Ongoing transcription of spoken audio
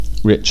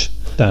Rich,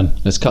 Dan,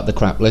 let's cut the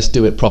crap. Let's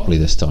do it properly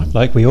this time.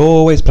 like we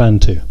always plan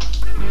to.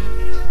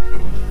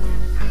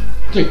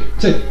 3,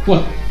 2,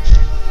 1.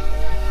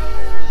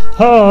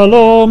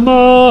 Hello,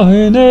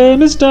 my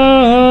name is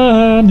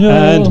Daniel.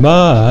 And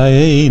my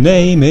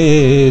name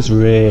is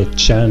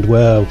Rich, and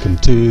welcome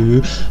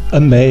to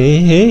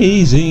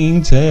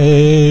Amazing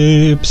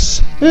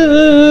Tapes.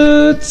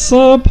 It's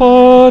a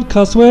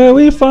podcast where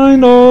we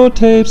find old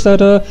tapes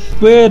that are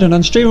weird and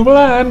unstreamable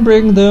and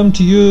bring them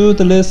to you,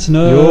 the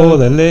listener. You're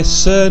the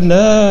listener.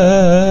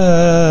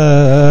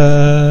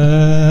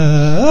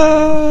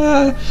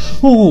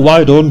 Oh,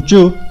 why don't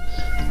you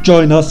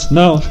join us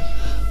now?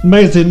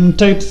 Amazing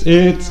Tapes,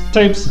 it's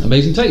tapes.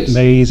 Amazing Tapes.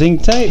 Amazing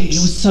It Tapes.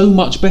 was so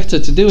much better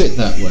to do it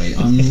that way.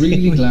 I'm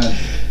really glad.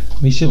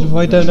 We should.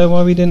 I don't know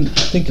why we didn't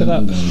think of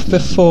that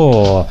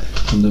before.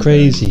 From the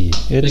Crazy.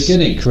 It's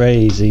beginning.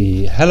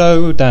 crazy.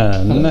 Hello,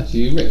 Dan. Hello to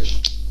you, Rich.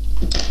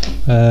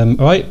 All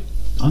right.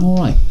 I'm all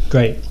right.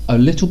 Great. A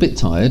little bit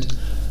tired,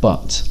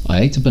 but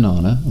I ate a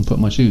banana and put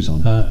my shoes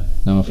on.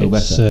 Now I feel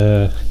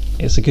better.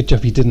 It's a good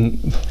job you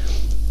didn't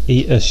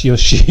eat your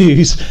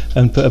shoes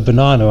and put a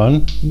banana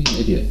on. You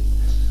idiot.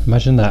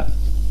 Imagine that.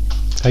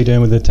 How you doing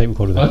with the tape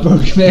recorder then? I've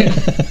broken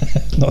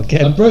it. Not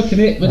again. I've broken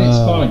it, but it's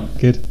fine.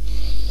 Good.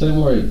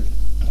 Don't worry.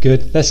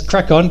 Good. Let's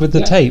crack on with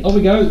the tape. Off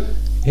we go.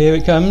 Here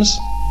it comes.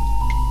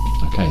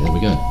 Okay, there we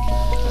go.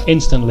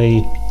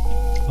 Instantly,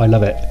 I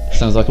love it.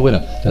 Sounds like a winner.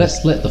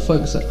 Let's let the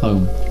folks at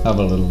home have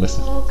a little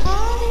listen.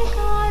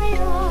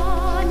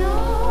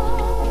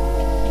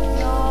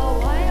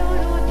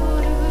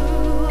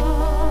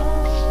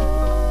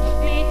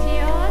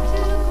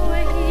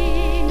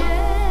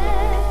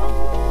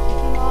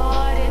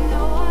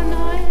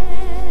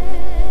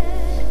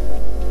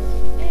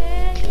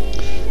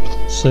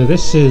 So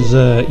this is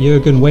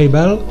Jürgen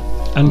Weibel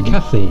and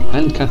Kathy.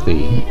 And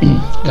Kathy.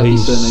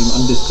 Kathy's surname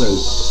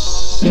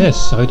undisclosed.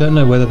 Yes, I don't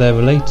know whether they're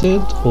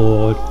related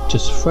or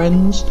just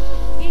friends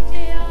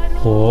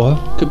or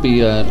Could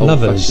be Lovers.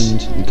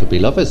 old-fashioned. It could be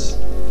lovers.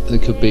 They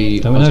could be.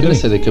 Don't I was know, going do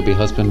to say they could be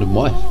husband and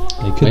wife.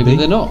 they could Maybe be.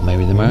 they're not.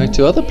 Maybe they're married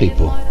to other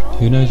people.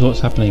 Who knows what's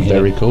happening here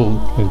Very cool.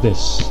 with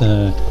this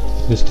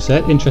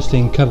cassette.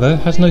 Interesting cover.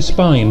 Has no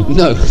spine.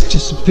 No.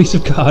 Just a piece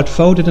of card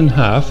folded in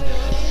half,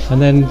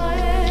 and then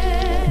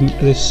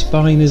this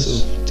spine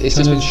is. It's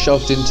kind just of- been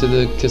shoved into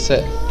the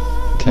cassette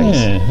case.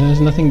 Yeah,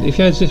 there's nothing. If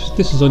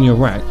this is on your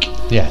rack,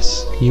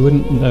 Yes. you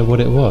wouldn't know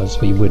what it was.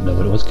 Well, you would know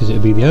what it was because it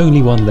would be the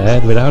only one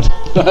there without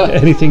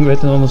anything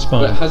written on the But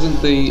spine.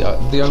 hasn't the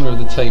owner of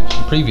the tape,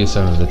 the previous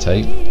owner of the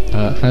tape,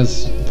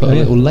 has put a yeah.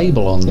 little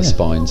label on the Yeah.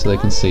 spine so they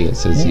can see it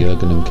says Yeah.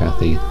 Jürgen and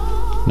Kathy,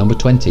 number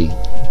 20.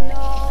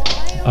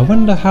 I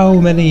wonder how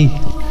many.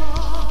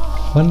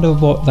 Wonder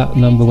what that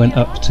number went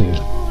up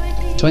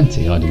to.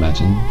 20, I'd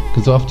imagine.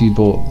 Because after you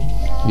bought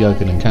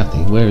Jürgen and Kathy,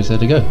 where is there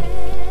to go?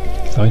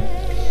 Fine.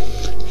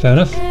 Fair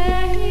enough.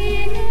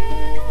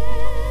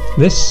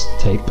 This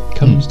tape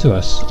comes to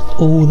us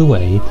all the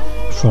way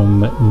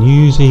from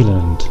New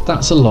Zealand.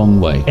 That's a long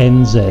way.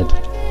 NZ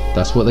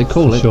That's what they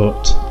call for it.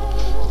 short.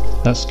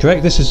 That's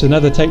correct. This is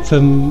another tape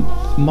from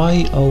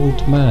my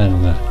old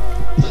man.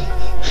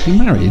 You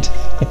married?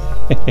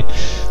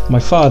 My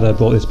father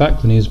brought this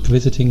back when he was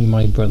visiting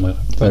my brother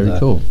Very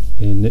cool.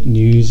 in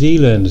New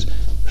Zealand.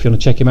 If you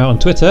want to check him out on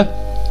Twitter,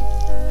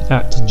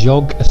 at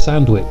Jog a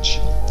Sandwich.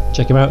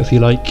 Check him out if you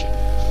like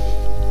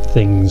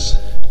things.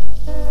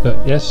 But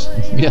yes,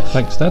 Yeah.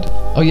 thanks, Dad.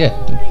 Oh yeah,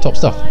 top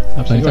stuff.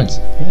 Absolutely Many thanks.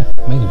 right.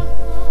 Yeah, amazing.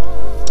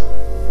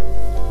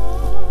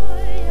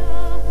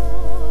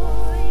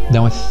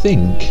 Now I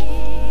think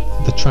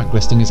the track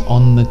listing is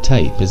on the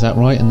tape. Is that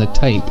right? And the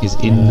tape is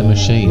in the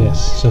machine.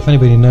 Yes. So if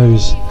anybody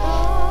knows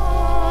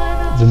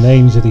the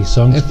names of these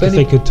songs, If if any-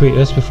 they could tweet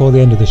us before the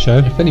end of the show.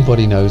 If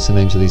anybody knows the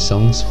names of these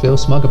songs, feel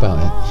smug about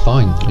it.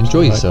 Fine,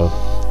 enjoy Right. yourself.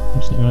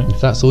 Absolutely right. If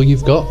that's all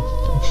you've got,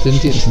 then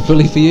it's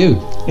fully for you.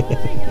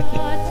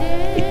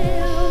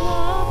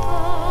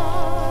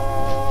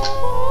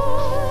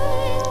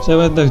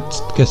 So the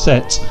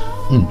cassette,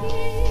 Mm.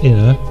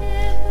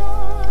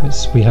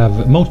 we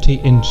have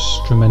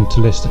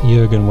multi-instrumentalist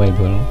Jürgen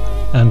Weibel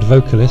and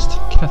vocalist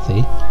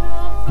Kathy.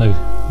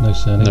 No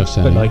surname. No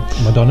surname. But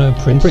like Madonna,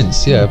 Prince.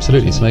 Prince, yeah,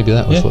 absolutely. So maybe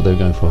that was Yeah. what they were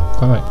going for.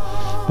 Quite right.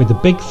 With the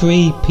big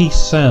three-piece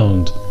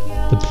sound.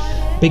 The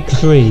big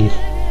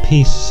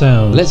three-piece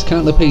sound. Let's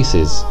count the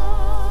pieces.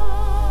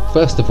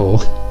 First of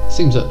all,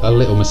 seems a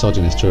little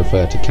misogynist to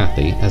refer to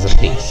Kathy as a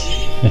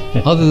piece.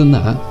 Other than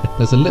that,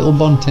 there's a little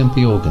Bon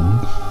Tempi organ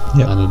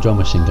Yep. and a drum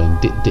machine going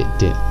dit dit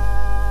dit.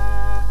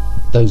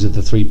 Those are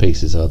the three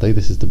pieces, are they?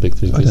 This is the big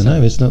three I pieces. don't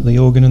know. It's not the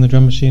organ and the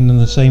drum machine in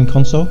the same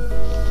console.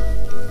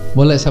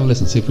 Well, let's have a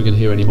listen, see if we can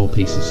hear any more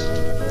pieces.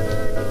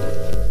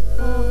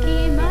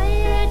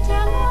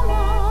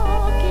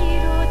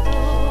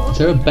 Is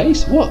there a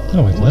bass? What?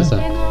 Oh, I don't What is know.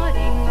 that?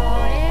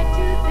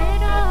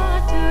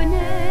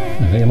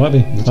 I think it might be.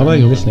 I'm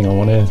only listening on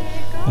one ear,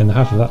 and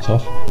half of that's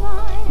off.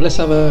 Let's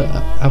have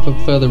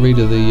a further read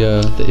of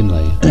the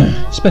inlay.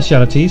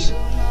 Specialities: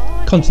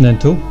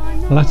 continental,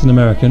 Latin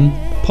American,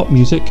 pop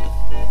music,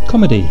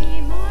 comedy.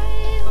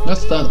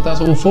 That's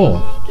all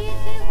four.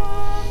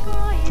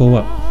 For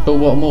what? But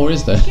what more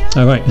is there?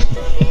 Oh, right.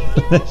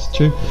 That's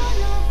true.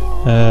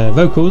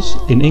 Vocals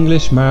in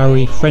English,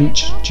 Maori,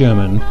 French,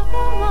 German.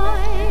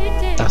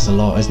 That's a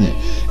lot, isn't it?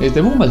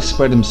 They've almost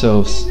spread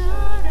themselves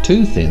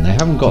too thin. They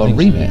haven't got a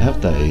remit,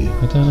 have they?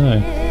 I don't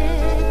know.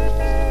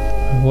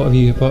 What have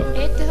you got?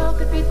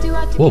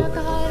 Whoa.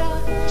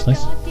 That's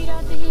nice.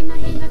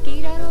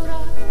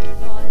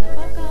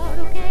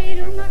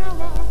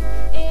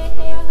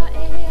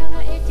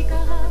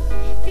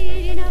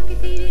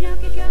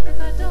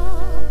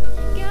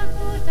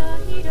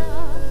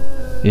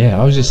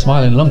 Yeah, I was just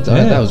smiling along to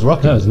that. That was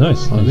rocking. That was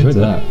nice. I enjoyed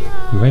enjoyed that.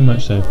 Very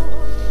much so.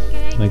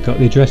 I got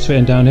the address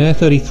written down here,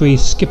 33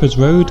 Skippers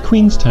Road,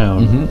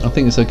 Queenstown. I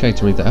think it's okay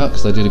to read that out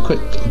because I did a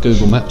quick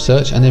Google map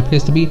search and there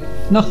appears to be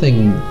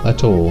nothing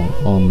at all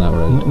on that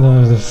road.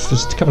 No, there's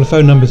a couple of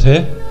phone numbers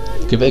here.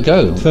 Give it a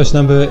go. First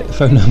phone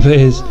number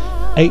is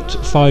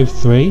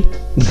 853.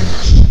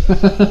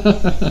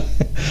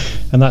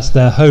 And that's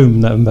their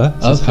home number.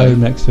 So it's home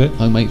next to it.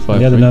 Home 853.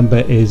 And the other number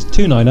is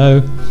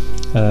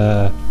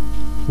 290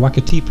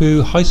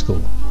 Wakatipu High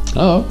School.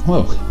 Oh,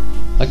 well,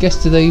 I guess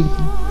do you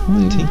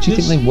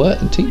think they work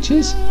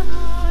teachers?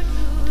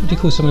 What do you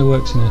call someone who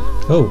works in a...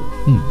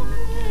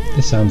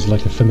 This sounds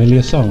like a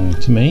familiar song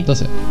to me.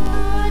 Does it?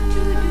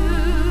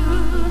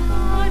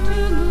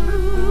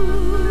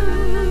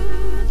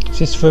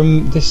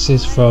 This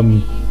is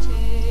from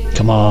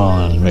Come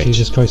on, Rich.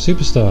 Jesus Christ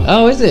Superstar.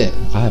 Oh, is it?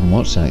 I haven't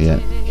watched that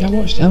yet. Yeah, I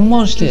watched it. I haven't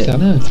watched it.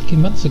 No,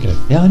 fucking months ago.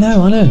 Yeah, I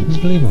know.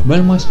 Unbelievable. When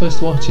am I supposed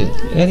to watch it?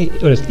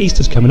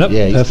 Easter's coming up.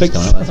 Yeah, Easter's perfect.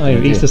 coming up, that's a good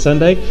idea. Easter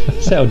Sunday.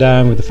 Settle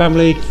down with the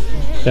family.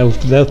 They'll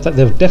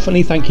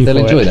definitely thank you They'll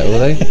for enjoy it. that, will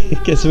they?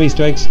 Get some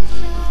Easter eggs.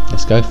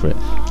 Let's go for it.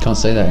 Can't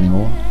say that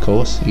anymore, of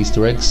course.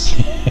 Easter eggs.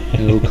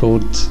 They're all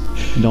called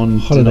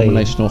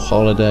non-denominational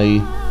holiday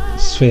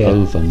Sphere.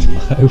 ovum.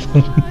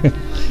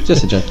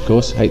 Just a joke, of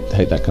course. Hate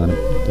that kind of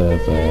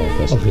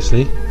person.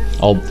 Obviously.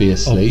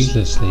 Ovulately. It's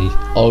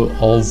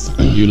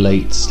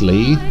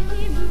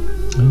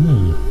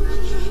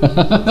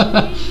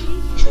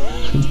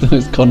the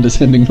most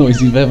condescending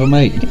noise you've ever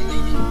made.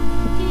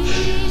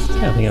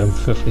 Yeah, I think I'm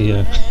perfectly.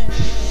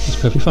 It's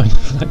perfectly fine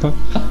for that guy.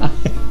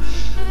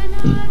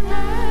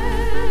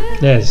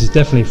 Yeah, this is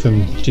definitely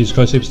from Jesus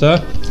Christ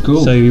Superstar.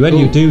 Cool. So when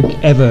you do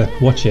ever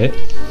watch it,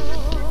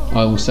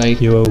 I will say,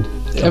 you'll.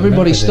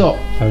 everybody stop.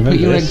 Put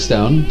your eggs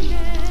down.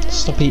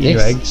 Stop eating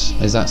your eggs.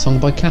 Is that song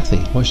by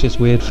Kathy? Watch this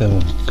weird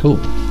film. Cool.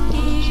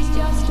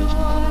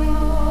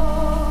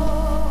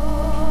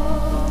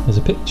 There's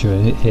a picture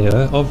in it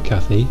here of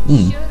Kathy.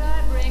 It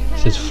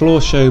says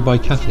floor show by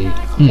Kathy.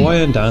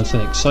 Hawaiian dance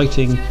and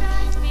exciting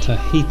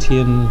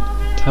Tahitian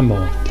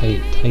Tamor. Do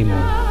you know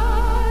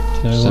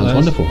Sounds what that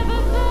wonderful. is?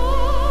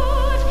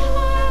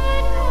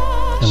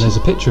 And there's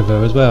a picture of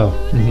her as well.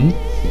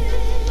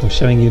 I'm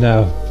showing you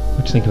now.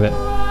 What do you think of it?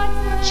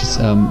 She's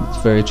a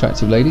very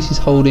attractive lady. She's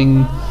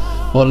holding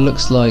what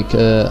looks like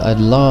a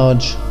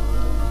large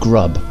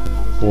grub,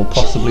 or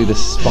possibly the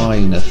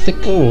spine, a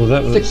thick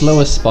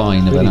lower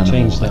spine of an really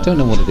animal. I don't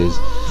know what it is.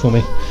 For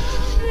me.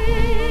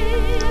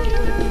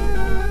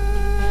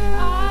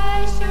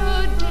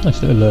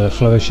 Nice little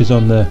flourishes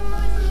on the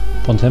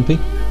Bontempi.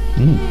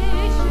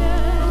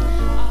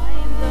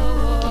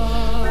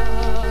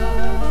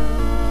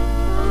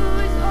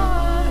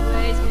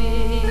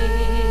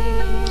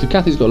 So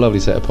Kathy's got a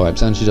lovely set of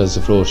pipes and she does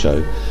the floor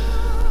show.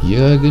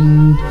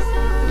 Jürgen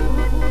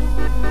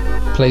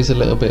plays a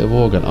little bit of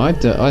organ.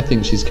 I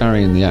think she's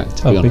carrying the act,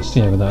 to be honest.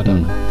 Yeah, without a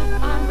doubt.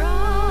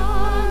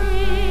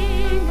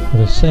 I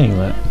was saying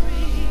that.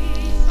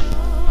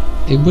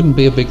 It wouldn't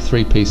be a big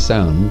three-piece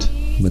sound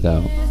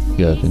without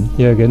Jürgen.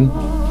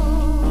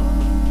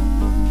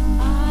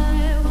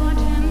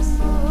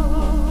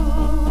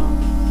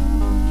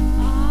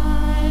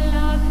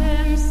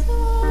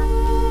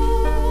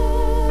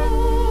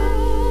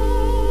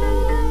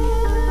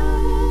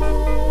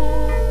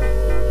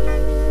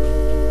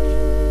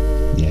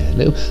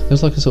 It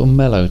was like a sort of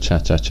mellow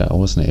cha-cha-cha,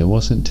 wasn't it? It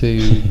wasn't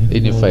too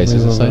in your face.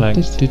 It was like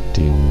relaxed.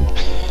 do-do-do.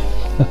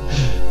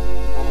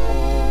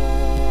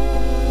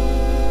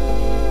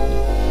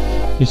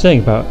 You're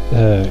saying about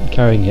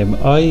carrying him.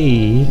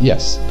 I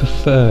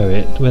prefer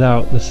it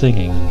without the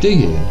singing. Do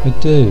you? I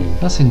do.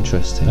 That's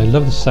interesting. I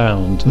love the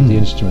sound of the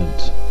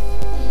instrument.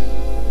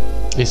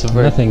 It's a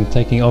very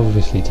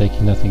obviously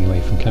taking nothing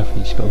away from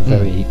Kathy. She's got a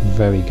very,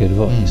 very good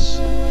voice.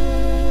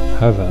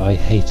 However, I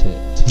hate it.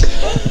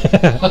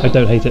 I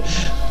don't hate it,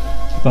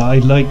 but I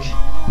like.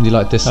 You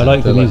like this? I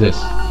like the music.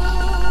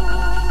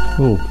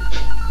 Oh,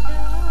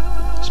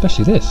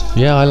 especially this.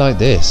 Yeah, I like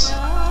this.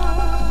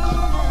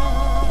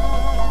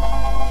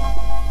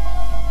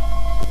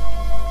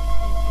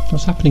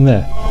 What's happening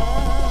there?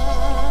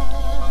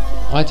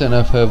 I don't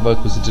know if her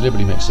vocals are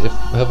deliberately mixed. If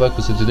her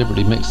vocals are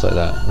deliberately mixed like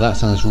that, that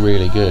sounds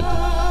really good.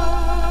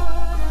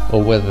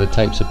 Or whether the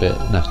tape's a bit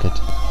knackered.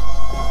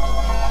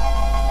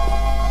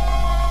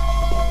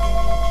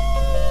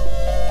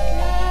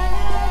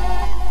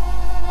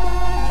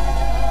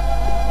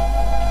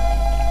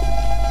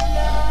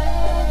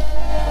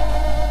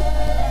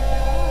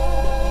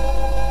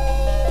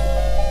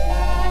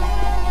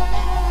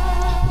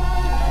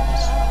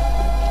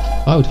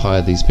 I would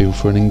hire these people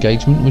for an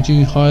engagement. Would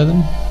you hire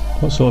them?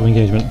 What sort of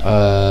engagement?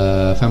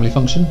 Family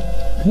function?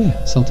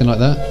 Yeah. Something like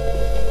that.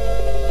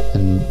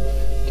 And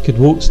you could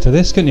waltz to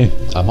this, couldn't you?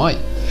 I might.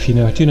 If you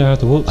know, do you know how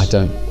to waltz? I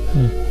don't.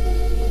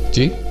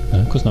 Do you?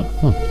 No, of course not.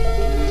 Oh.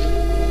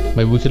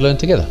 Maybe we could learn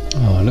together.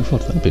 Oh, I look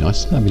forward to that. That'd be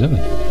nice. That'd be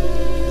lovely.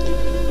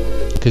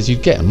 Because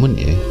you'd get them, wouldn't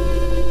you?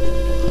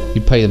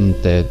 You'd pay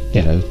them their,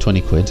 you know,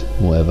 20 quid,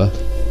 whatever.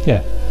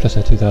 Yeah, plus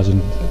their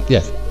 2,000.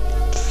 Yeah.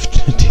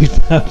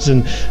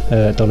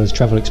 $2,000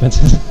 travel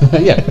expenses.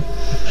 Yeah.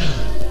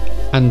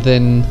 And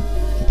then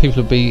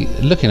people would be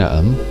looking at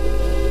them,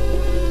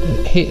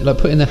 like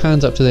putting their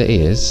hands up to their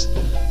ears,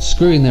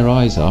 screwing their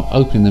eyes up,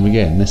 opening them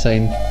again. They're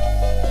saying,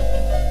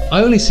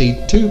 I only see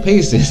 2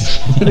 pieces,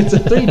 but it's a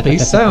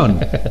 3-piece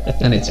sound,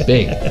 and it's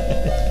big.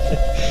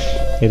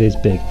 It is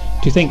big.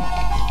 Do you think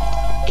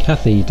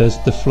Kathy does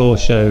the floor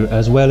show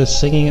as well as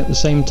singing at the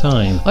same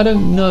time? I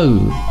don't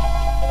know.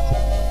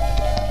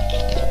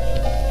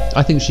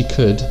 I think she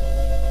could.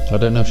 I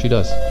don't know if she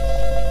does.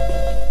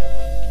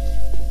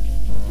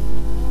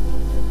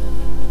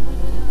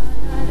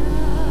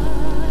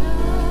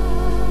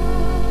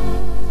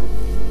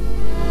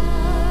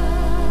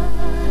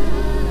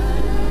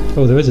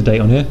 Oh, there is a date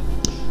on here.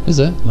 Is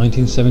there?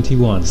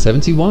 1971.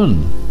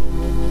 71.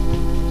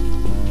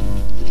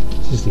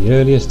 This is the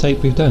earliest tape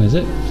we've done, is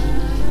it?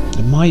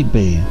 It might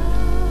be. I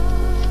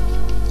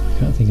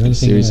can't think of anything.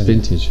 Serious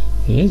vintage.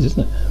 It is,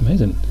 isn't it?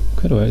 Amazing.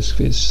 Incredible.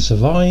 It's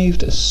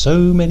survived so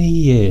many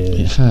years.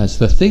 It has.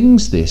 The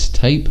things this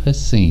tape has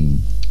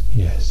seen.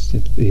 Yes,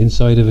 the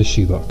inside of a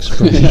shoebox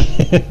probably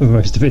for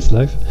most of its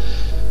life.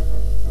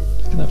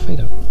 Look at that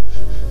fade out.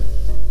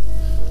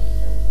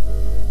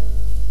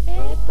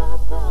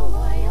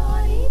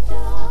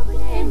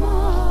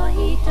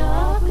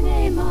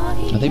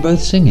 Are they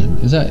both singing?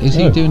 Is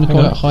he doing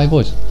quite a high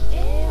voice?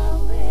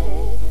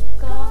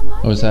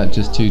 Or is that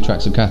just 2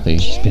 tracks of Kathy?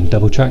 She's been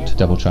double tracked.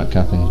 Double track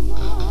Kathy.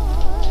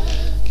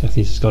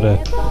 Kathy's got a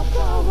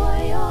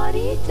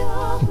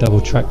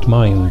double tracked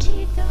mind.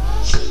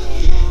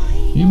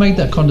 You made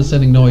that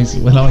condescending noise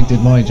when I did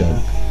my joke.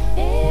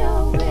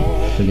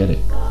 Forget it.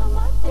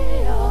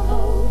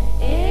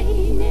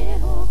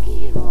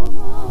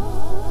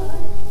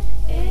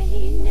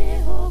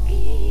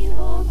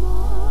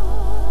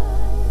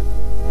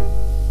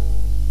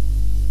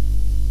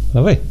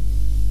 Lovely.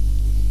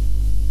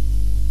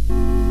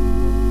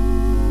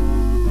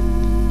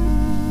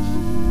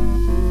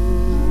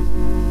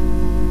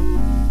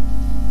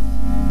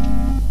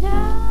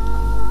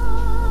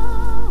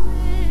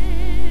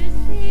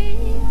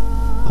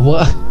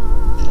 What?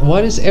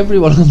 Why does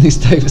everyone on these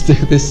tapes do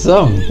this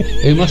song?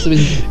 It must have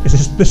been. This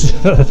is the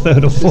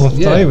 3rd or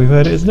 4th time we've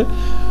heard it, isn't it?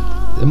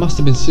 It must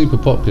have been super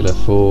popular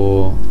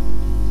for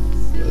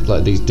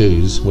like these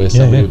do's where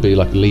somebody would be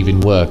like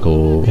leaving work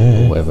or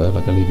whatever,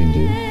 like a leaving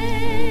do.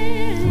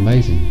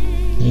 Amazing.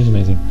 It is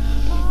amazing.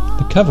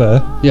 The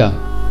cover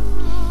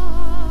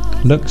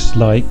looks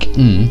like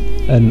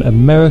an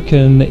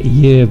American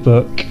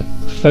yearbook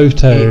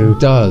photo. It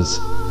does.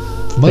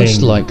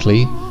 Most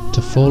likely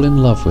to fall in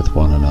love with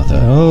one another.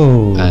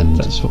 Oh, and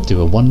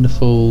do a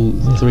wonderful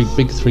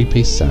big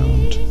 3-piece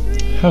sound.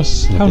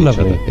 How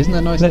lovely. Isn't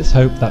that nice? Let's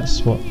hope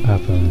that's what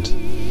happened.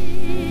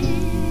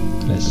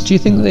 Do you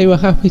think they were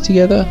happy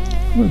together?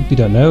 Well, we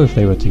don't know if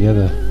they were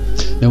together.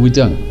 No, we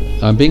don't.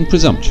 I'm being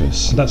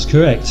presumptuous. That's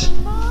correct.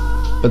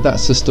 But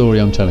that's the story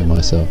I'm telling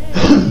myself.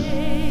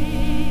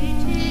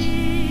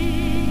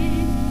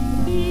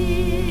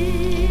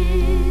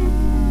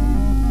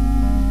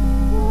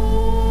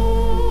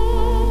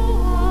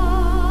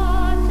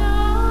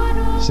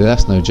 So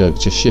that's no joke,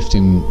 just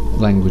shifting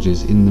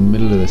languages in the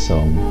middle of the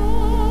song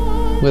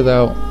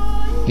without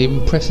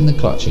even pressing the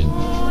clutch in.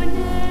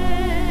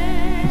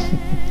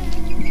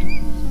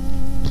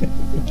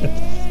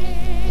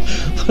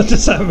 What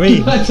does that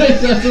mean? Does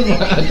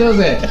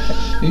it?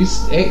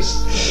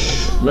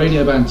 It's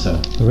radio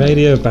banter.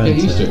 Radio banter.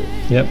 Get used to it.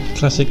 Yep,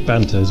 classic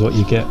banter is what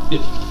you get.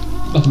 Yep.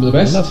 Nothing but the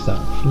best. I love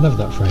that. Love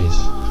that phrase.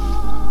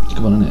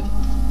 Come on, innit?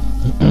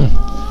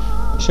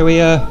 Shall we?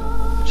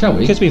 Shall we?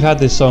 Because we've had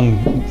this song,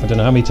 I don't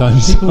know how many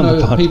times on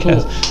the podcast.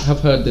 People have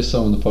heard this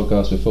song on the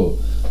podcast before.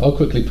 I'll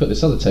quickly put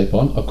this other tape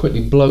on. I'll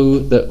quickly blow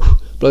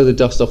the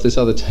dust off this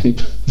other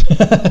tape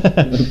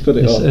and put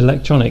it on.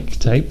 Electronic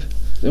tape.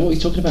 What are you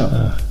talking about?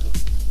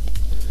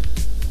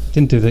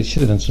 Didn't do that.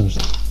 Should have done some.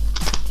 Just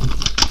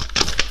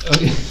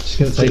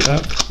get the tape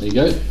out. There you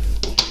go.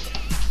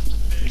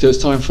 So it's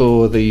time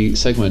for the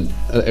segment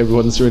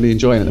everyone's really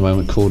enjoying at the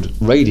moment called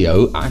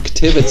Radio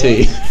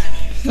Activity.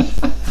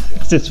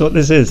 Is this what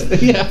this is?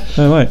 Yeah.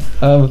 Oh, right.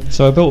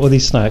 So I built all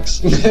these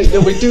snacks.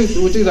 No, we'll do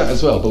that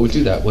as well, but we'll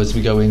do that as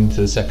we go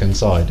into the second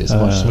side. It's a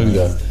much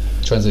smoother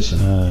transition.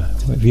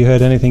 Have you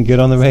heard anything good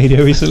on the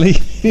radio recently?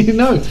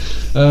 No.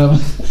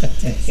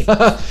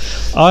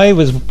 I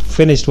was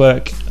finished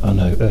work. Oh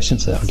no, I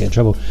shouldn't say that. I'll get in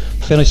trouble.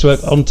 Finished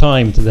work on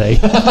time today.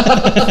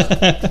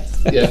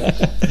 Yeah.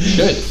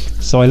 Good.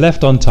 So I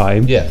left on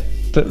time. Yeah.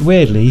 But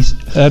weirdly,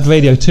 I had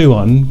Radio 2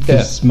 on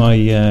because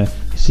my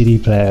CD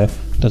player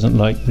doesn't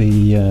like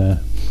the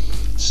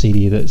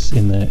CD that's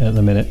in there at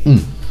the minute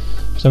Mm.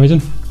 for some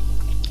reason.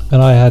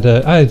 And I had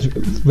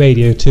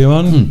Radio 2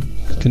 on.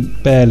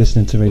 Couldn't bear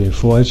listening to Radio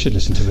 4. I should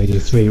listen to Radio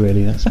 3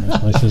 really. That's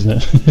nice, isn't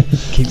it?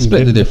 Keep you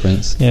Split the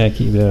difference. Yeah,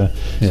 keep you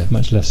Yeah.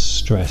 much less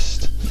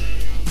stressed.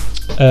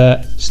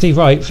 Steve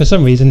Wright, for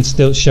some reason,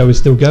 show is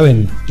still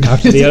going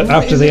after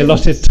the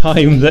allotted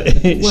time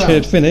that it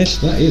should finish.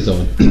 That is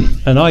odd.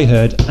 And I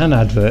heard an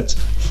advert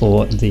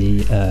for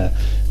the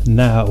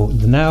Now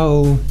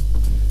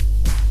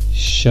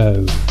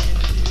show.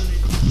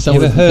 Is that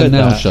You what ever heard the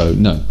Now that? show?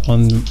 No.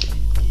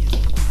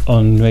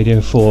 on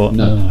Radio 4.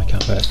 No. Oh, I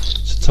can't bear it.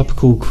 It's a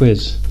topical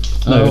quiz.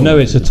 Oh. No,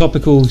 it's a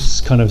topical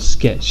kind of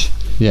sketch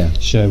Yeah.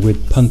 show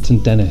with Punt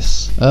and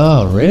Dennis.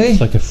 Oh, really?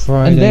 It's like a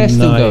Friday and they're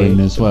still night. going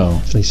as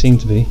well. They seem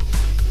to be.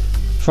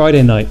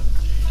 Friday night.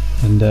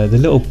 And the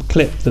little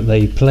clip that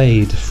they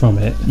played from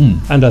it,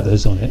 and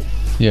others on it,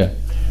 Yeah.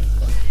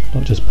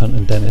 not just Punt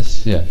and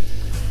Dennis. Yeah.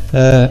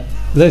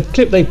 The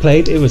clip they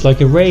played, it was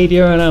like a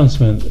radio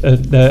announcement,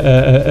 an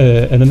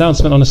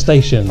announcement on a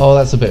station. Oh,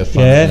 that's a bit of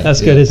fun. Yeah, isn't it?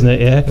 that's good, isn't it?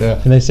 Yeah. Yeah.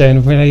 And they're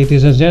saying,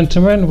 ladies and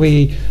gentlemen,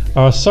 we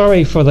are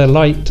sorry for the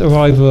late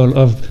arrival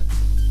of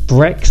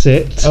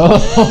Brexit.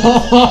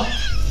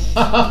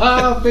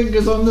 Oh.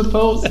 Fingers on the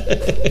pulse.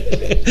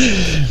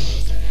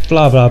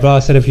 Blah, blah, blah.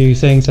 Said a few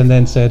things and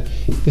then said,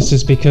 this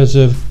is because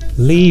of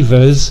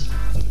levers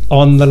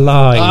on the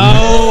line.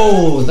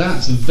 Oh,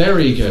 that's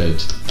very good.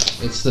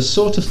 It's the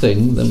sort of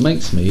thing that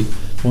makes me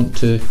want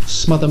to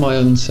smother my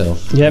own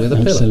self Yep, with a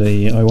pillow.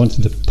 absolutely. I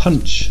wanted to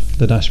punch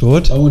the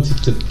dashboard. I wanted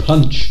to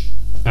punch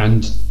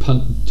and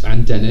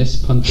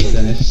Dennis.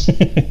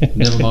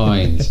 Never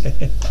mind.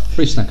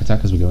 Free snack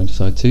attack as we go into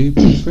side 2.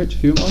 Please, Rich,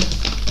 if you wouldn't mind.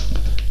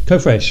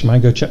 Co-fresh,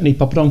 mango chutney,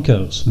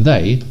 poppadonkers.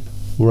 They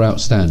were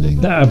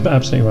outstanding.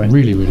 Absolutely right.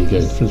 Really, really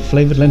good.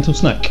 Flavoured lentil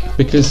snack.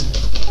 Because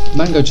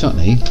mango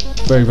chutney,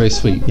 very, very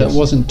sweet. That Yes.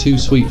 wasn't too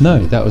sweet for No.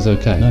 me. That was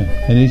okay. No,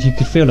 and you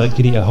could feel like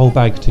you'd eat a whole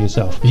bag to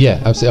yourself. Yeah,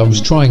 absolutely. I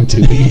was trying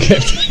to, but you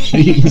kept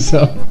eating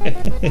some.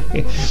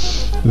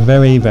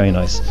 Very, very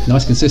nice.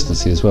 Nice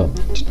consistency as well.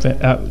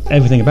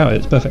 Everything about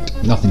it's perfect.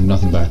 Nothing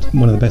bad.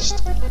 One of the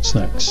best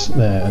snacks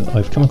there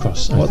I've come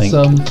across. I think.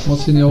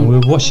 What's in the And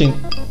old?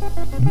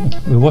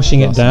 we're washing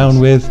it down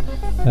with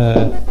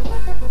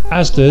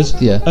Asda's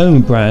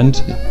own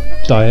brand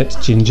diet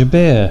ginger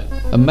beer.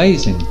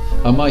 Amazing.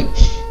 I might.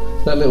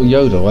 That little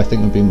yodel, I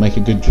think, would make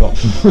a good drop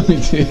for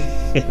me too.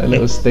 That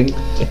little stink,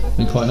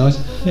 be quite nice.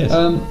 Yes.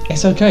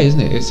 It's okay, isn't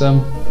it? It's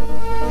not.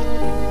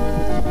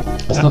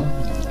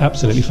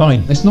 Absolutely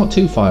fine. It's not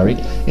too fiery.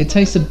 It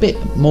tastes a bit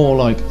more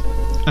like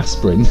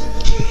aspirin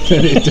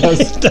than it does.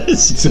 It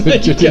does. to a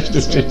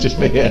traditional ginger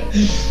beer.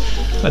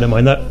 I don't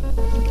mind that.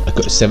 I've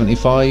got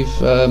 75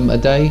 a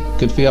day.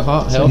 Good for your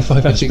heart health.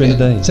 75 aspirin a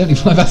day.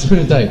 75 aspirin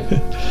a day.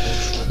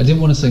 I didn't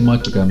want to say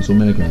micrograms or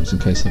milligrams in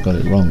case I got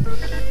it wrong.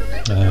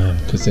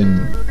 Because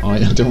then I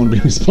don't want to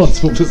be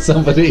responsible for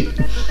somebody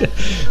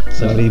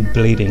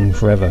bleeding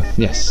forever.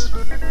 Yes.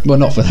 Well,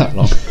 not for that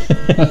long.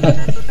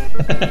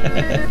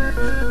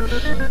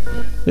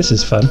 This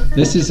is fun.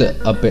 This is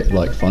a bit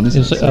like fun,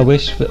 isn't it? I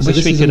wish this we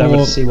is could a have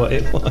more- to see what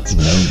it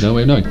was. No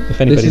way of knowing. If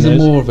anybody this is knows.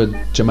 more of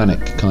a Germanic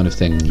kind of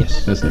thing,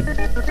 Yes. isn't it?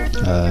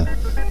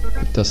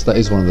 That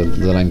is one of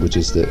the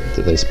languages that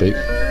they speak.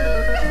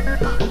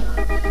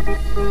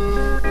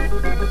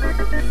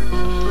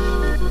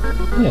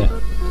 Yeah.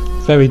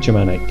 Very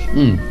Germanic.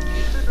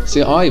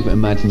 See, I've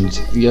imagined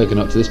Jürgen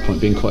up to this point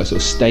being quite a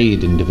sort of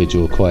staid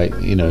individual, quite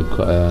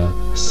a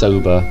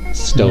sober,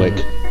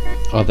 stoic,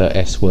 other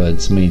S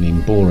words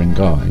meaning boring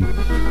guy.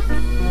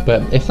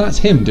 But if that's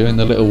him doing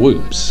the little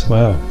whoops,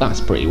 Wow.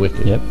 that's pretty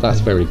wicked. Yep. That's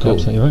very cool.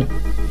 Absolutely right.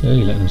 Yeah,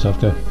 he let himself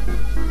go.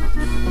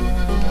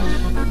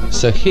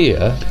 So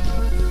here,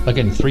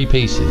 again, 3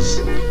 pieces.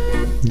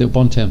 Little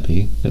bon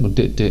tempi, little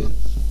dit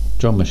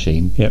drum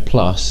machine, Yep.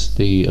 plus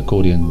the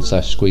accordion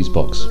 / squeeze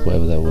box,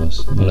 whatever that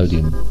was,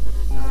 melodium.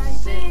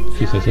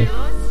 If you say so.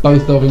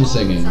 Both of them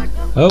singing.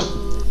 Oh,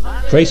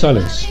 pray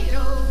silence.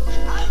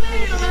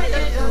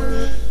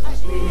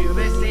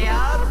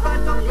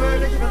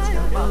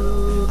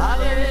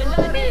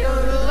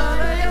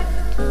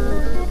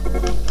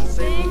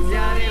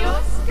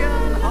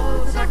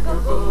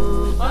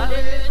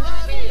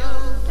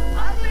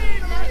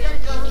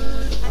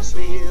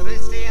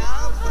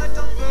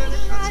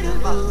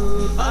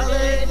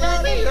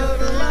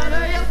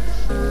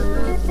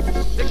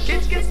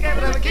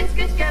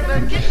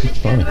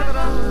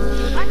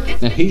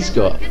 Now he's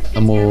got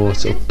a more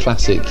sort of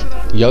classic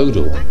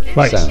yodel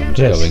Right, sound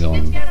yes. going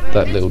on.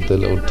 The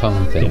little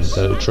tongue thing, Yes.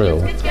 the little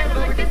trill.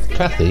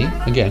 Kathy,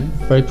 again,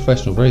 very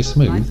professional, very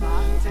smooth,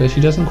 but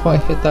she doesn't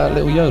quite hit that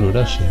little yodel,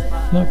 does she?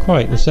 Not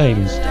quite the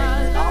same.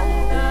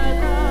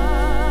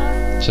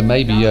 So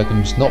maybe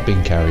Jürgen's not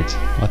being carried.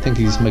 I think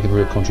he's making a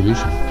real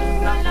contribution.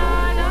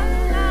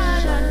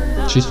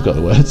 She's forgot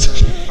the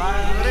words.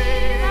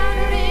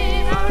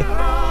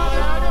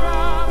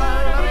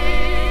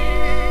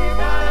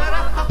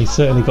 He's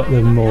certainly got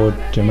the more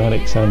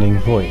dramatic sounding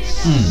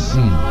voice.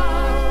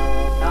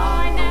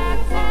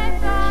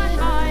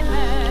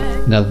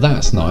 Now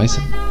that's nice.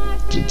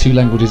 two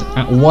languages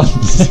at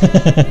once. Along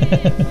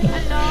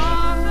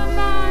the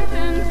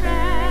mountain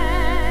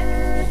track,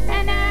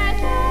 and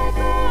as I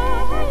go,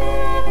 I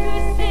love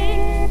to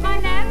sing my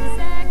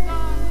knapsack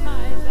on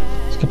my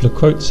back. A couple of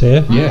quotes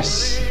here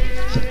Yes.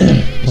 from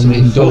Some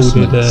the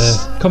folded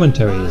endorsements.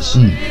 commentaries.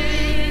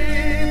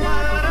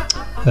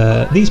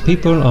 These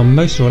people are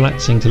most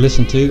relaxing to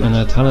listen to, and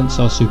their talents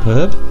are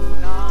superb.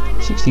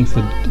 16th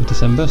of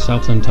December,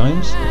 Southland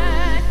Times.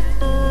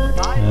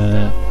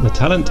 The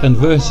talent and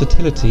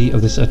versatility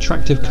of this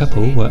attractive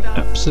couple were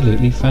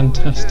absolutely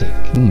fantastic.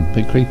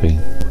 Bit creepy.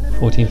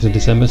 14th of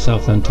December,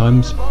 Southland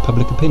Times,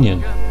 Public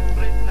Opinion. Don't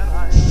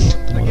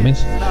know what that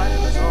means.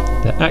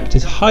 Their act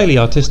is highly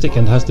artistic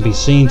and has to be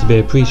seen to be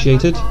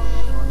appreciated.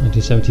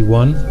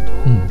 1971.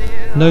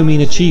 No mean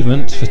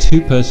achievement for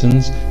two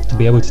persons to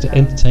be able to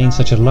entertain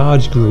such a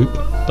large group, ...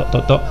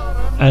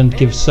 and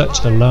give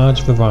such a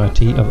large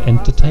variety of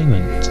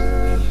entertainment.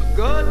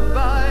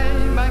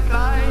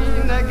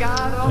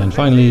 And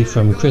finally,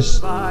 from Chris,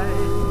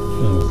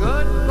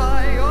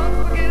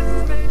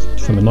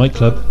 from a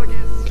nightclub,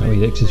 can't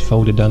read it 'cause it's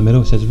folded down the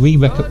middle. It says, we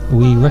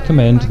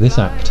recommend this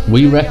act.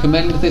 We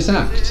recommend this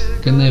act.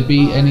 Can there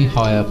be any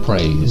higher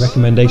praise?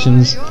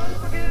 Recommendations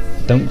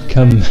don't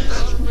come.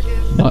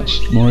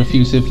 Much more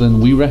effusive than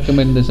we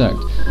recommend this act.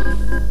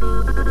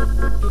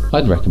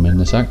 I'd recommend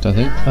this act, I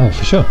think. Oh,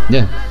 for sure.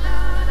 Yeah.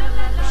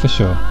 For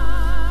sure.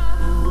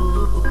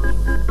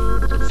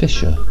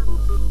 Fisher.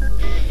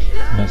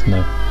 That's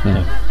no.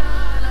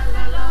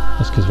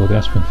 That's because of all the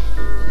aspirin.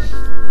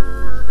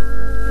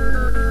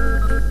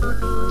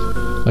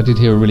 I did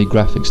hear a really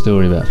graphic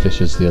story about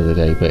fishers the other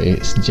day, but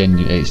it's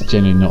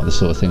genuinely not the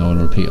sort of thing I want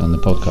to repeat on the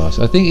podcast.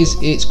 I think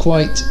it's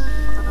quite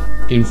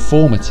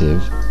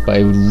informative, but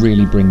it would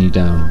really bring you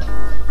down.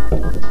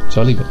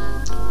 So I'll leave it.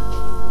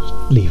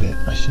 Leave it,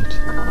 I should.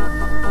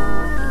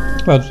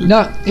 Well,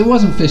 No, it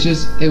wasn't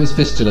fishers, it was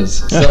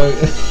fistulas. So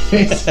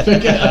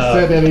forget I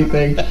said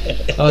anything.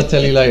 I'll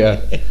tell you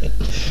later.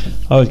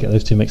 I always get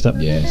those two mixed up.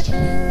 Yeah, it's tough.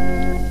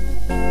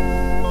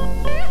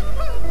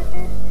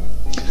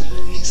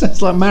 It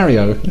sounds like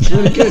Mario. It's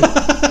really good.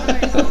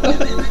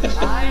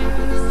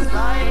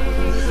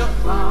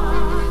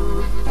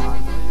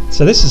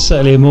 So this is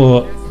certainly a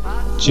more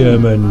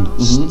German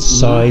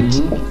side,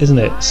 isn't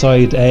it?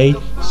 Side A,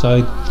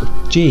 side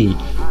G.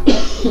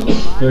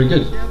 Very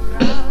good.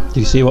 Do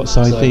you see what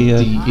side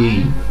the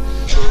DE.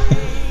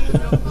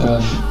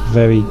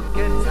 very?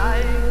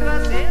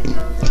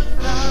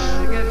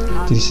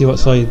 Did you see what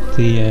side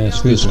the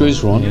screws? The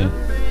screws were on. Yeah.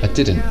 I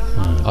didn't.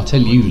 I'll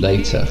tell you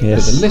later.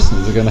 Yes. But the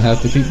listeners are going to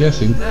have to keep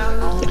guessing.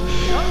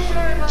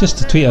 Just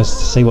to tweet us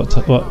to say what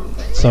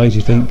side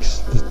you think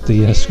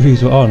the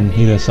screws were on,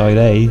 either side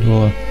A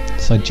or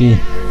side G.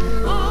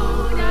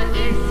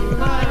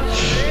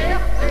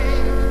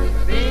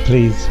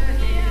 Please.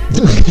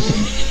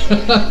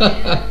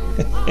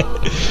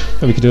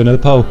 Maybe we could do another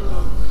poll.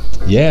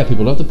 Yeah,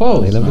 people love the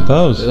polls. They love the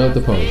polls. They love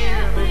the polls.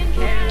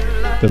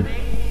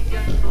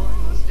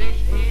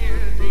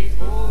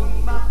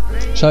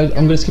 I'm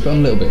going to skip it on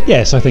a little bit.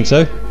 Yes, I think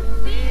so. I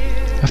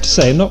have to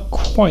say, I'm not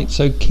quite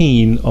so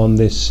keen on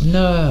this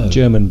No,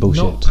 German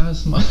bullshit. Not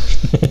as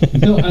much.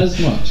 Not as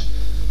much.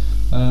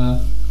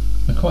 I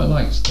quite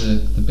liked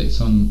the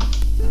bits on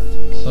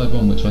side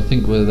one, which I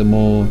think were the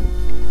more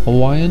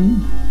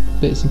Hawaiian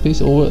bits and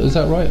pieces. Or is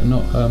that right? Or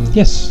not?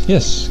 Yes,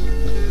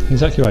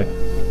 exactly right.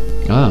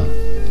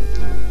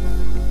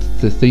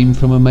 The theme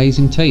from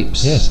Amazing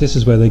Tapes. Yes, this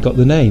is where they got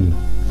the name.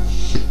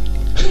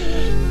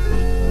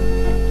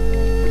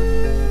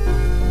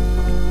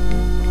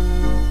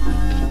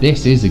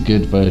 This is a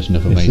good version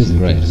of Amazing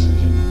Grace.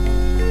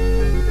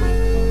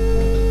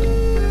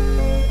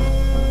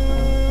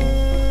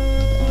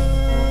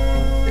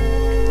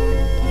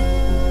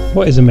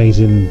 What is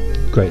Amazing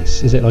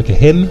Grace? Is it like a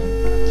hymn?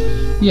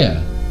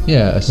 Yeah,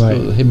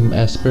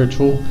 a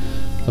spiritual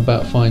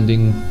about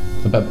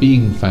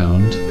being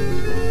found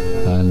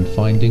and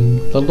finding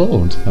the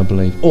Lord, I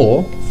believe,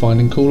 or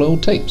finding cool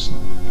old tapes.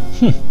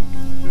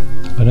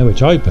 I know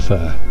which I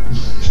prefer.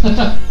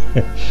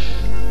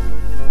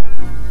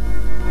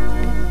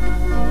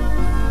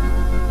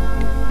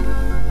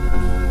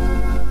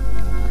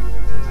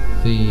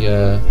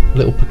 The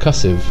little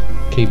percussive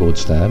keyboard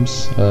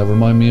stabs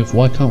remind me of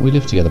Why Can't We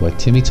Live Together by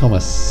Timmy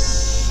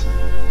Thomas.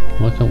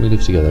 Why Can't We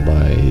Live Together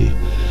by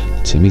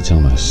Timmy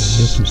Thomas.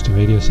 Here's Mr.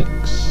 Radio 6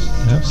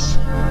 House.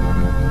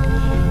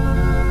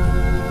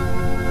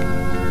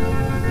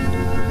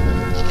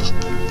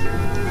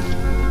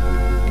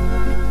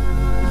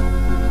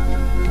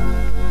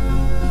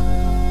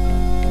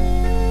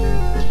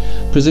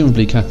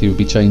 Presumably Kathy would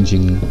be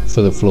changing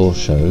for the floor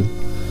show,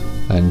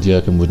 and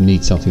Jurgen would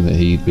need something that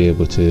he'd be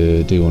able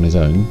to do on his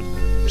own,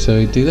 so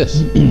he'd do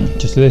this.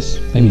 Just do this.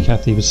 Maybe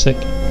Kathy was sick.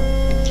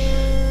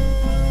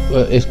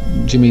 Well, do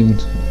you mean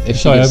if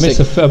she Sorry, I gets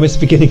missed the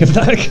beginning of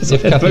that.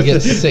 if Kathy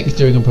gets sick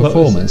during a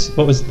performance,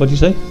 What did you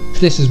say?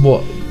 this is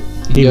what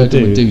He would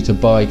Jurgen would do. do to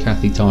buy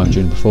Kathy time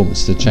during the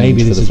performance to change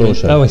Maybe for this the is floor what-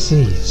 show. Oh, I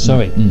see.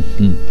 Sorry.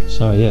 Mm.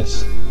 Sorry,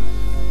 yes.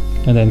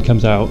 And then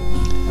comes out,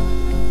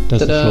 does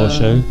the Ta-da. floor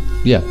show,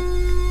 Yeah,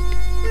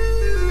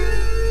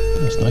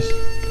 That's nice.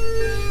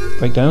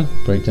 Breakdown.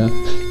 breakdown.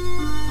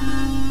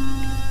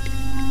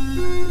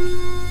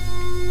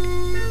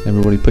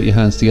 Everybody put your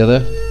hands together.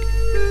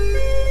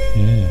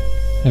 Yeah.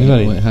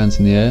 Everybody Put your hands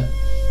in the air.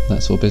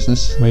 That sort of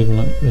business. waving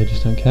like they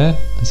just don't care.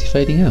 Is he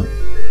fading out?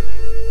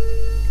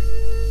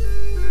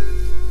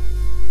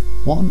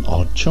 What an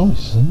odd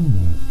choice.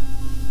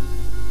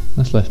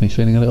 That's left me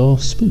feeling a little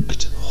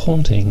spooked.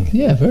 Haunting.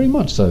 Yeah, very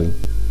much so.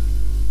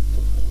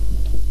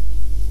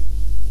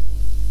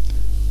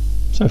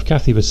 So if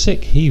Kathy was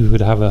sick, he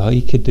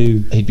could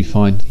do He'd be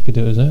fine. it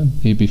his own.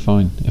 He'd be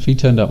fine. If he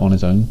turned up on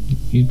his own,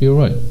 he'd be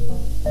alright.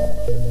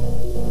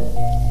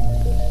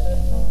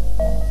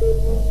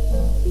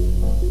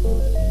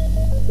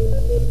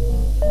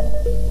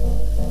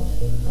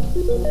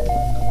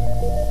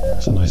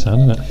 That's a nice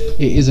sound, isn't it?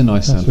 It is a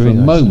nice That's sound. For really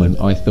a nice moment,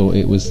 I thought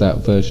it was that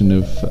version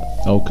of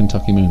Old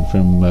Kentucky Moon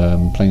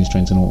from Planes,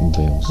 Trains and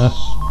Automobiles.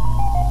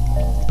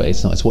 But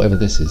it's not. It's whatever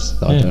this is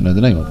that I Yeah. don't know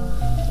the name of.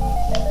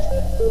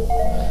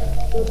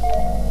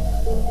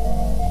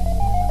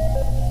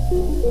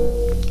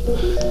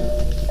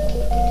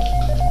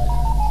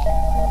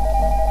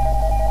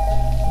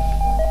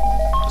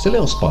 It's a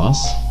little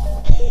sparse.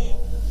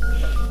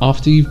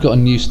 After you've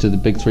gotten used to the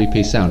big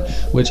three-piece sound,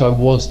 which I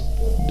was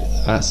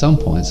at some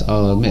points,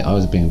 I'll admit I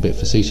was being a bit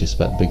facetious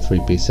about the big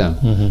three-piece sound.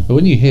 But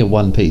when you hear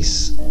one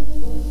piece,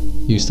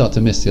 you start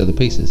to miss the other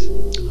pieces.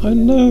 I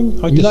know.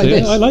 I You like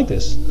this? I like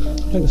this.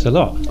 I like this a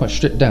lot. Quite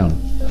stripped down.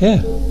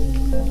 Yeah.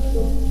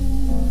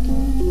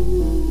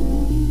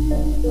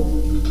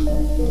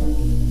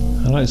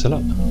 I like this a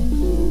lot.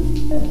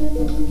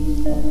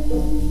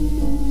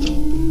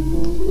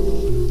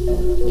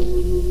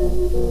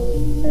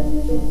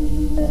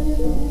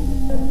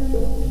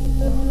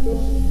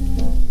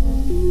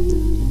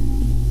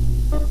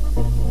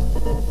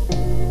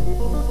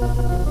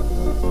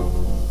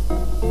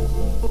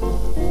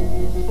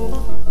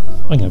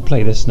 I'm going to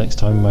play this next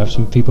time I have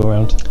some people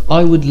around.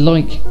 I would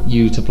like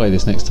you to play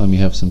this next time you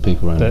have some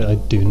people around. But I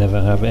do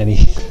never have any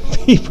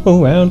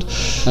people around.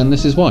 And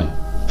this is why.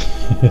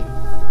 What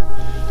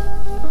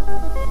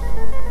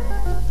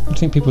do you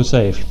think people would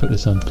say if you put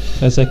this on?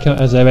 As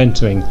they're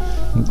entering,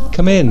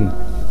 come in,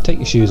 take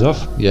your shoes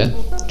off, Yeah,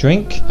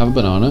 drink, have a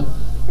banana.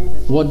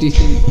 What do you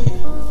think?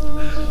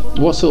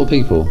 What sort of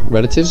people?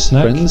 Relatives?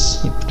 snack. Friends?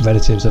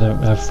 Relatives, I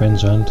don't have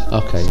friends around.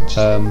 Okay.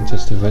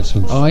 Just to read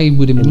some. I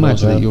would In-laws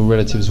imagine that around. your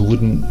relatives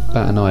wouldn't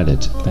bat an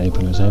eyelid. They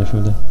probably say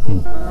anything, would they?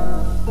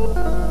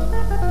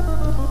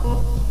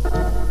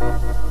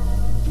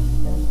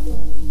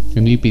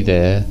 And you'd be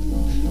there,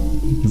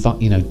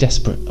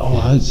 desperate.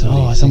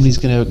 Somebody's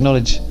going to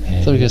acknowledge.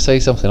 Somebody's going to say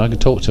something. I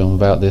could talk to them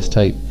about this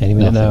tape. Any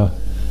minute now.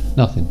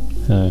 Nothing.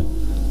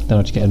 Then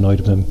I'd just get annoyed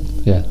with them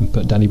Yeah. and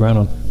put Danny Brown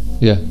on.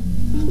 Yeah.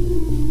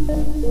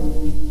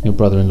 Your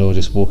brother-in-law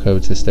just walk over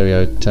to the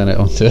stereo, turn it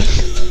onto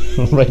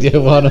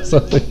Radio 1 or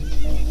something.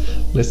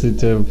 Listen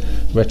to a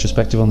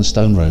retrospective on the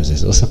Stone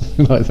Roses or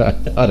something like that.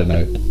 I don't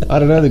know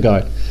the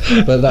guy.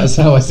 But that's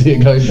how I see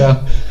it going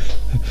down.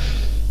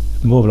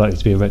 More likely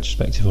to be a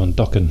retrospective on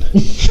Dokken.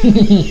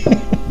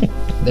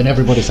 Then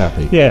everybody's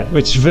happy. Yeah,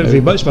 which would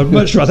be much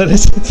rather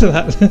listen to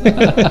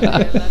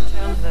that.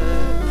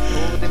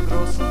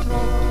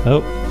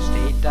 Oh,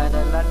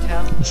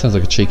 It sounds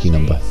like a cheeky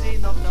number.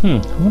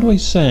 what are we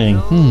saying?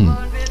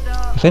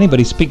 If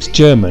anybody speaks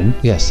German,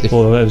 Yes. If,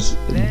 or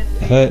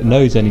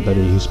knows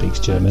anybody who speaks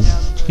German,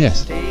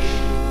 yes.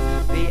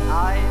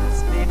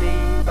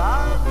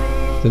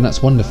 Then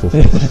that's wonderful.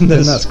 Then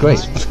that's great.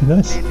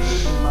 Nice.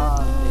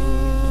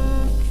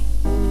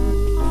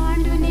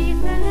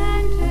 Underneath the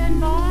lantern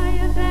by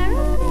a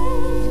barrel.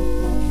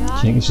 Do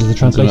you think this is the I'm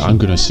translation?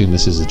 going to assume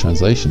this is the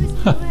translation.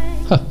 How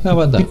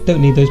about We that?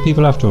 don't need those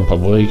people after all.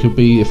 Probably could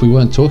be, if we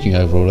weren't talking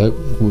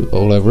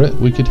all over it,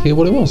 we could hear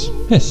what it was.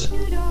 Yes.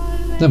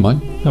 Never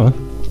mind. Oh well.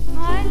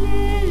 My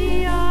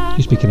lily Do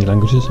you speak any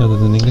languages other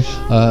than English?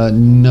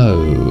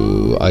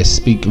 No, I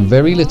speak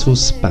very little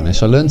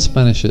Spanish. I learned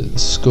Spanish at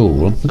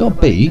school. I got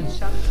a B,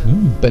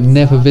 but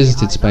never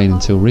visited Spain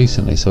until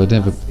recently, so I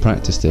never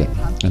practiced it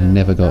and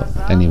never got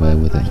anywhere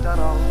with it.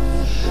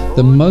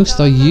 The most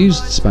I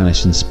used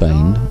Spanish in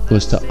Spain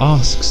was to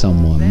ask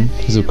someone,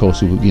 because of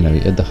course,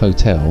 at the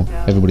hotel,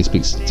 everybody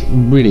speaks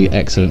really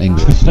excellent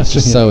English. It's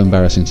just so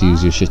embarrassing to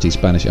use your shitty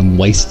Spanish and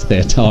waste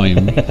their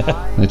time.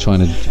 They're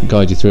trying to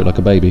guide you through it like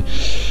a baby.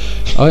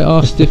 I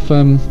asked if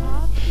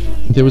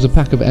there was a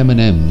pack of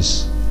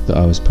M&Ms that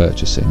I was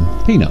purchasing,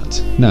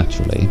 peanut,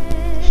 naturally.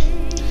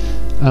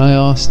 And I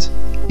asked,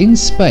 in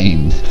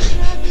Spain,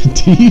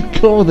 do you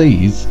call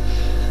these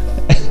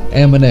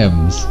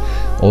M&Ms,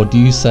 or do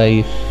you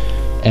say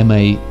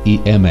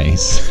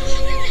M-A-E-M-As?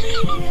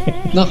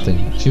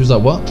 Nothing. She was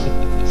like, what?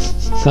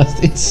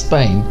 In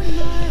Spain,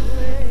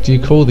 do you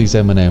call these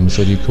M&Ms,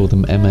 or do you call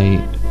them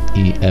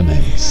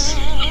M-A-E-M-As?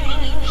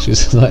 She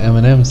was like,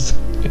 M&Ms.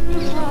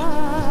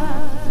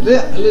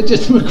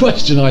 Legitimate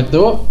question, I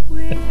thought.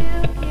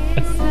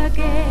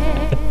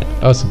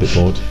 I was a bit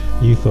bored.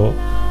 You thought.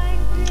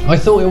 I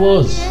thought it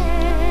was.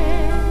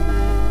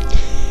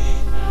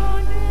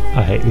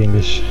 I hate the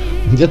English.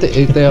 Yeah,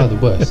 they are the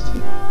worst.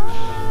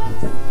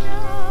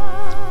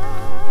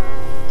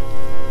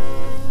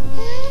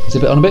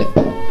 Zip it on a bit.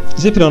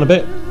 Zip it on a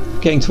bit.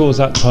 Getting towards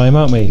that time,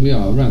 aren't we? We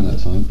are around that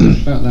time.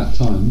 About that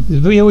time.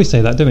 We always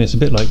say that, don't we? It's a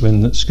bit like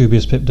when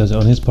Scoobius Pip does it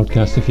on his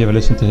podcast. If you ever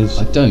listen to his,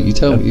 I don't. You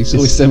tell me. You it's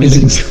always send me his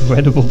links.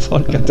 incredible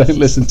podcast. Don't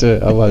listen to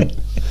it. I won't.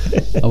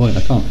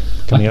 I can't.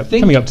 Coming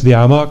up to the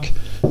hour mark.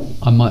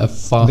 I might have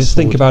fast. Let's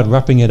think about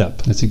wrapping it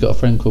up. Has he got a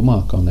friend called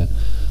Mark on there?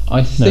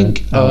 I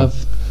think I've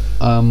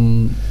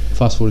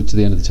fast forwarded to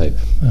the end of the tape.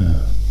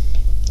 Oh,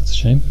 that's a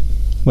shame.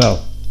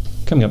 Well,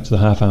 coming up to the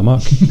half hour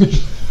mark.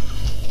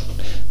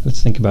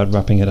 Let's think about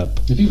wrapping it up.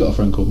 Have you got a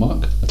friend called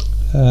Mark?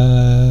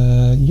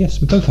 Yes,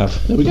 we both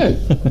have. There we go.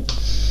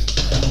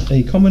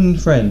 A common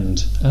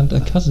friend and a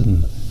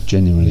cousin.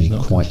 Genuinely He's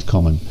not quite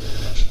common.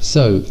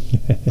 So, do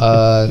you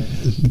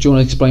want to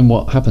explain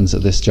what happens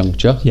at this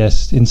juncture?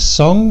 Yes, in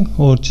song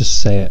or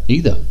just say it?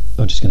 Either.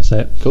 I'm just going to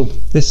say it. Cool.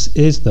 This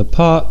is the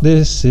part of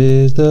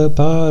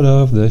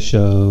the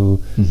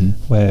show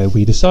where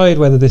we decide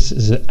whether this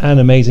is an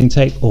amazing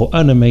tape or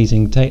an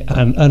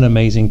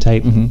unamazing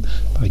tape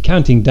by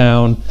counting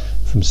down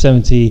from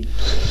 70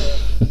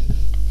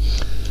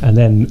 and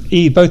then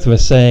both of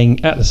us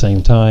saying at the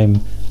same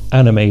time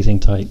an amazing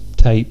tape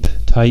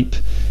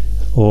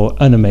or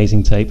an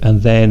amazing tape,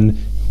 and then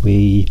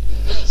we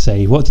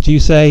say what did you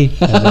say,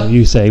 and then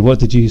you say what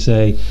did you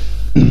say.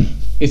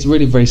 It's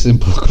really very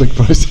simple, quick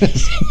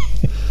process.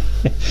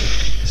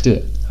 Let's do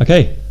it.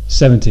 Okay,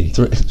 70.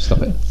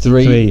 Stop it.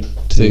 3,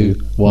 2,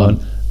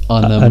 1.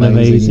 An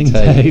amazing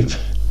tape.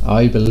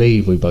 I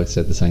believe we both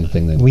said the same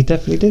thing then. We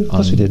definitely did. Of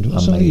course we did.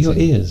 What's wrong with your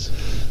ears?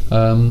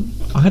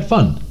 I had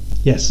fun.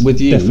 Yes,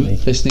 with you definitely.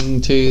 Listening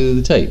to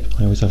the tape.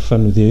 I always have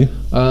fun with you,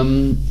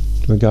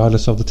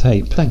 regardless of the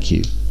tape. Thank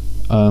you.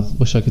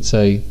 Wish I could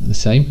say the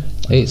same.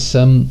 It's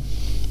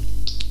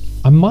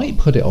I might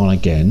put it on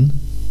again,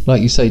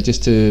 like you say,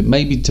 just to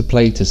maybe to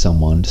play to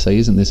someone to say,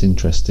 isn't this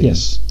interesting?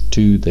 Yes.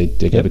 To the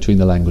get between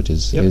the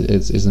languages, Yep.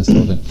 isn't this sort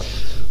of thing?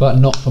 But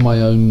not for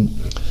my own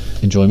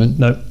enjoyment.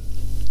 No.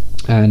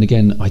 And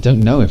again, I don't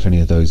know if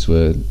any of those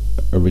were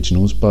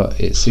originals, but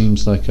it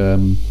seems like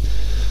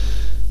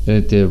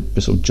they're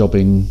a sort of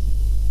jobbing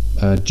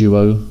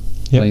duo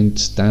playing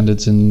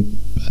standards and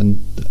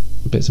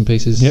bits and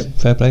pieces. Yep,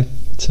 fair play.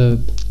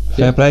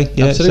 Fair play.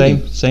 Yeah,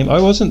 absolutely. same. I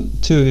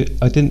wasn't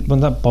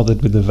that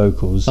bothered with the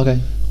vocals. Okay.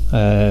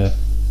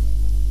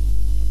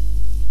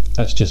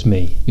 That's just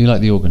me. You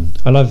like the organ?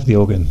 I love the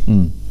organ.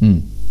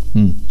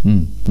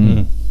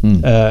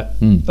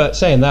 But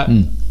saying that,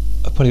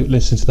 I'd probably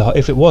listen to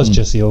if it was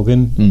just the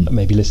organ, I'd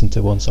maybe listen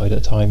to one side at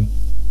a time.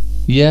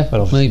 Yeah,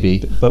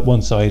 maybe. But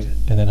one side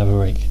and then have a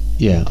break.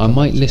 Yeah, I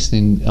might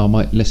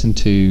listen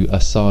to a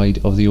side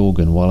of the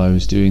organ while I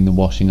was doing the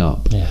washing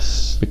up.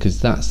 Yes. Because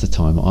that's the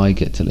time I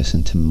get to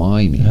listen to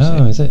my music.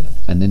 Oh, is it?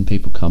 And then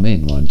people come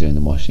in while I'm doing the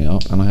washing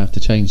up, and I have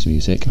to change the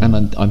music,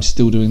 and I'm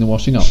still doing the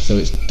washing up, so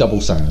it's double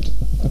sad.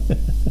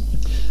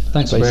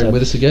 Thanks for bearing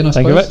with us again, I suppose.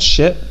 Thank you very much.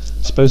 Shit,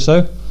 suppose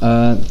so.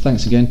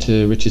 Thanks again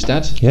to Rich's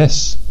dad.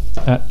 Yes.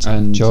 At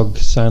Jog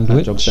Sandwich.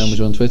 At Jog Sandwich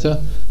on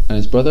Twitter, and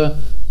his brother,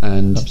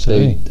 and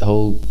the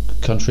whole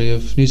country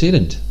of New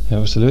Zealand.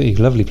 Absolutely,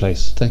 lovely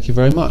place. Thank you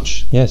very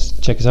much. Yes,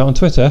 check us out on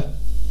Twitter.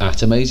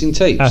 At Amazing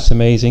Tapes. At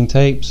Amazing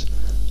Tapes.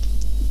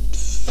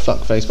 Fuck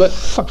Facebook.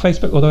 Fuck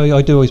Facebook, although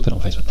I do always put it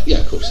on Facebook.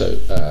 Yeah, cool. So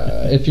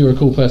if you're a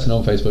cool person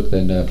on Facebook,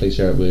 then please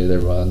share it with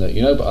everyone that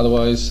you know, but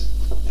otherwise,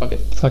 fuck it.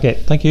 Fuck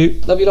it. Thank you.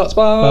 Love you lots.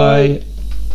 Bye. Bye.